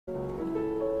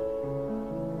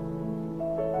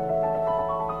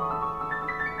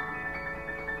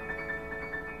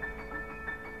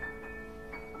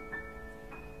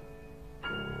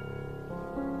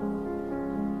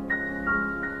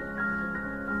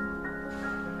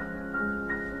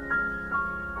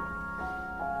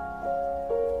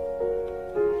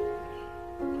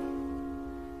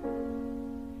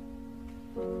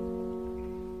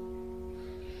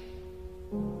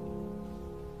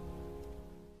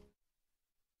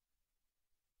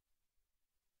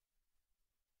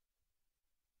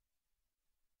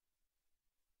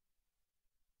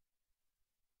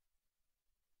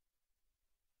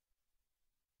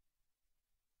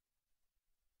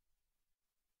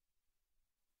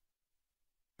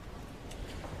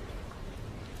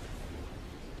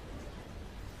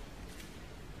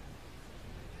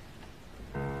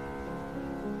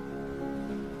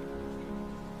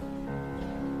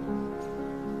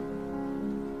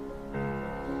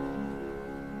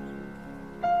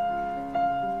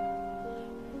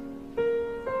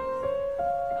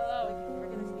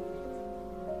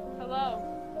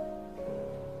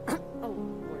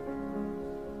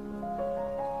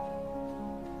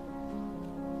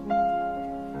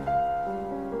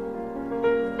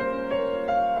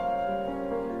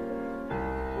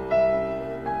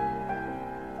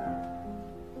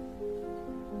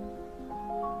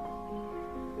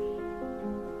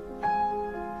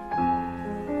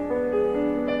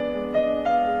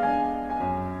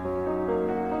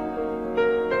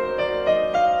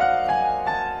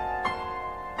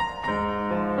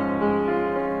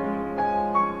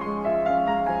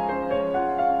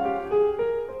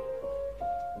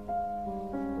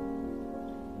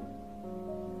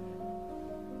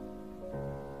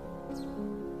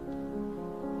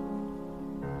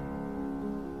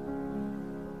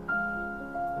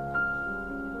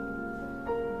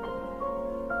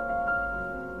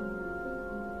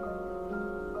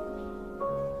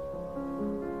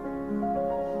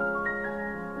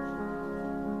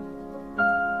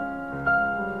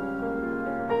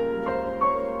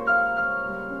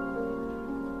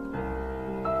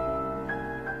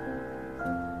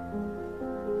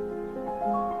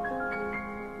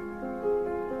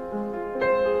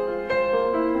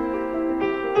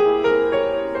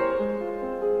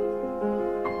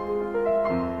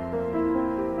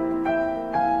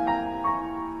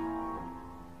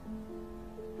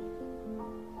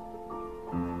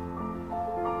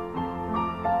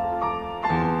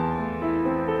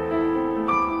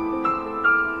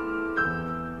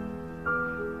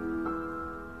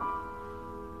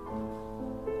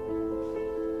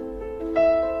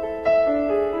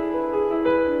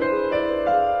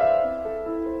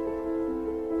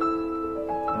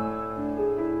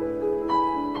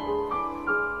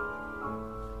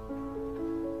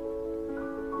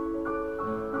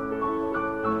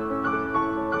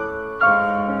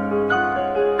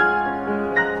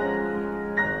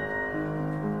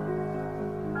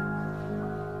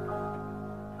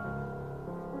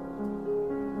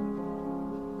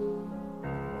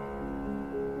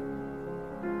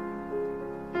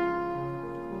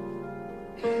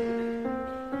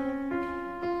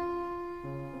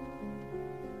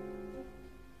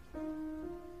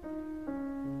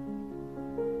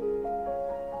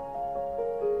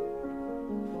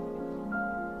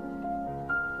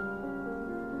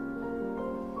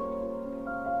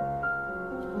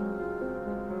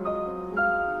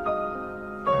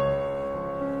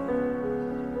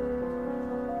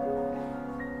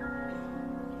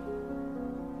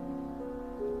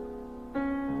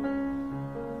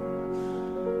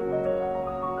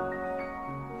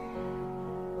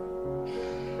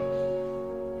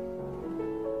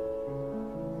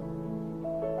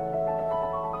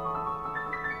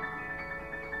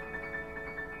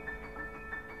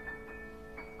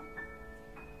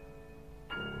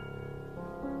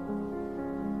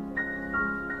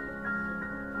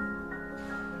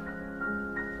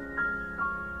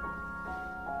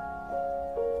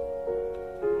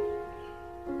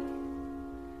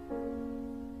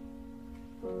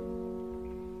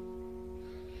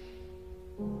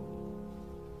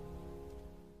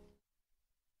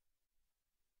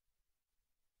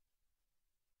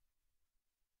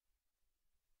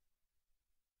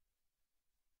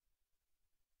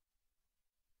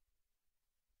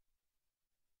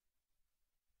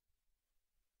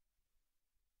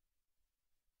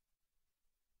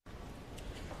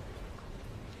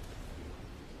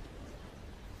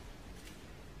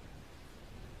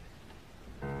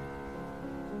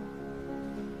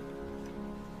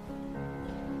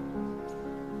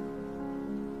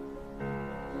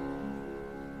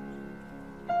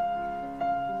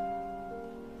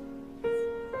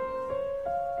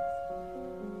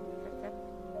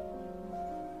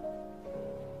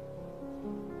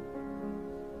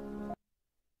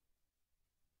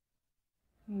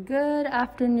Good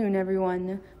afternoon,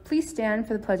 everyone. Please stand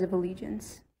for the Pledge of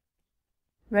Allegiance.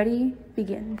 Ready?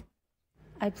 Begin.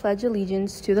 I pledge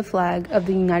allegiance to the flag of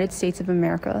the United States of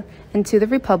America and to the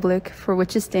republic for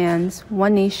which it stands,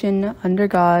 one nation, under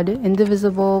God,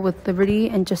 indivisible, with liberty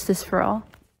and justice for all.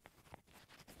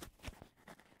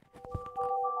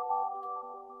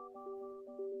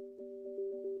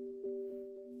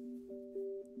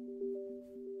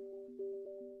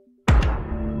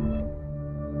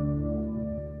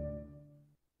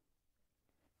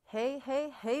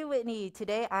 Hey, Whitney.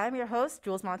 Today, I'm your host,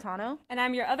 Jules Montano. And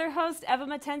I'm your other host, Eva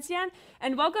Matencian.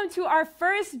 And welcome to our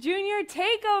first Junior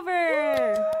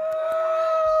Takeover!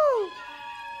 Woo!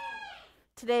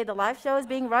 Today, the live show is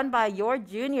being run by your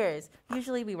juniors.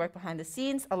 Usually, we work behind the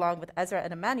scenes along with Ezra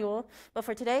and Emmanuel. But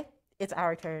for today, it's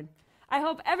our turn. I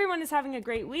hope everyone is having a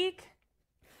great week.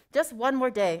 Just one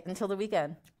more day until the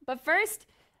weekend. But first,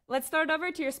 let's throw it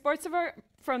over to your sports report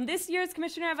from this year's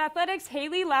Commissioner of Athletics,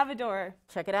 Haley Lavador.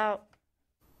 Check it out.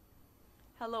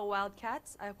 Hello,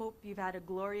 Wildcats. I hope you've had a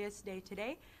glorious day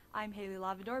today. I'm Haley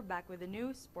Lavador, back with a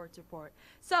new sports report.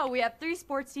 So we have 3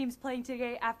 sports teams playing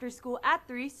today after school at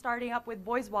 3, starting up with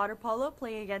boys water polo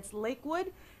playing against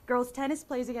Lakewood. Girls tennis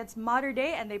plays against Mater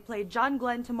Dei, and they play John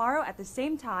Glenn tomorrow at the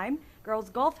same time. Girls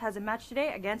golf has a match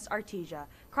today against Artesia.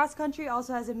 Cross country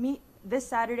also has a meet this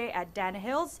Saturday at Dana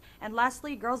Hills. And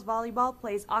lastly, girls volleyball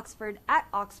plays Oxford at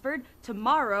Oxford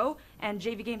tomorrow, and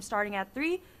JV game starting at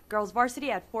 3, girls varsity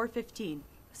at 4:15.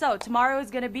 So tomorrow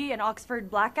is going to be an Oxford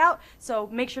blackout, so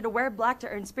make sure to wear black to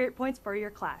earn spirit points for your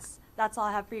class. That's all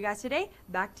I have for you guys today.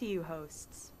 Back to you,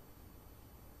 hosts.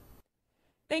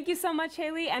 Thank you so much,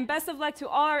 Haley, and best of luck to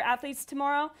all our athletes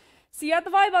tomorrow. See you at the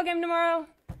volleyball game tomorrow.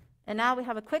 And now we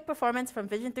have a quick performance from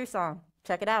Vision Through Song.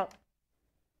 Check it out.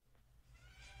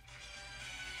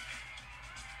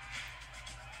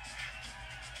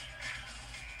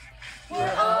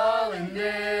 We're all in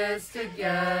this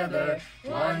together.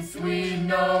 Once we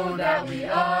know that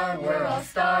we're all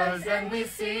stars, and we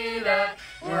see that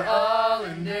we're all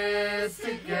in this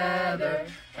together.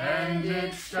 And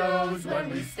it shows when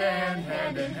we stand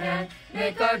hand in hand,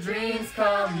 make our dreams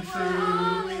come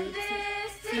true. In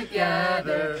this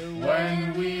together,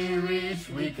 when we reach,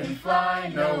 we can fly.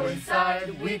 Know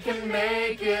inside we can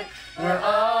make it. We're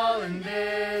all in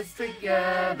this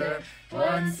together.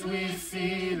 Once we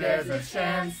see there's a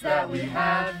chance that we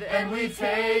have, and we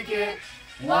take it.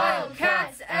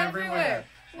 Wildcats everywhere,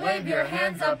 wave your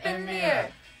hands up in the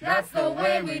air. That's the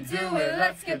way we do it,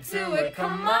 let's get to it.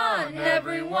 Come on,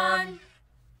 everyone.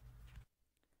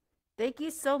 Thank you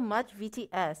so much,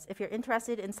 VTS. If you're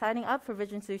interested in signing up for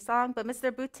Visions Through Song but missed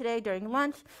their booth today during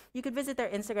lunch, you could visit their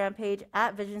Instagram page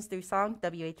at Visions Through Song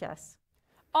WHS.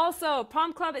 Also,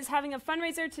 Prom Club is having a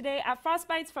fundraiser today at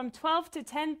Frostbites from 12 to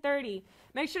 10:30.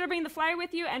 Make sure to bring the flyer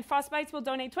with you, and Frostbites will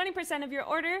donate 20% of your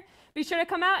order. Be sure to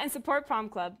come out and support Prom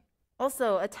Club.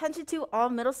 Also, attention to all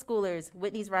middle schoolers.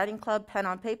 Whitney's Writing Club Pen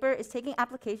on Paper is taking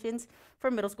applications for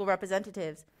middle school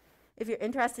representatives. If you're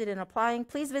interested in applying,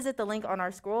 please visit the link on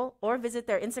our scroll or visit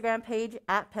their Instagram page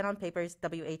at Pen on Papers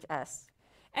WHS.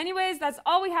 Anyways, that's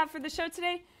all we have for the show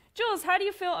today. Jules, how do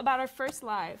you feel about our first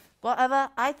live? Well,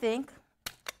 Eva, I think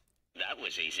that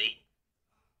was easy.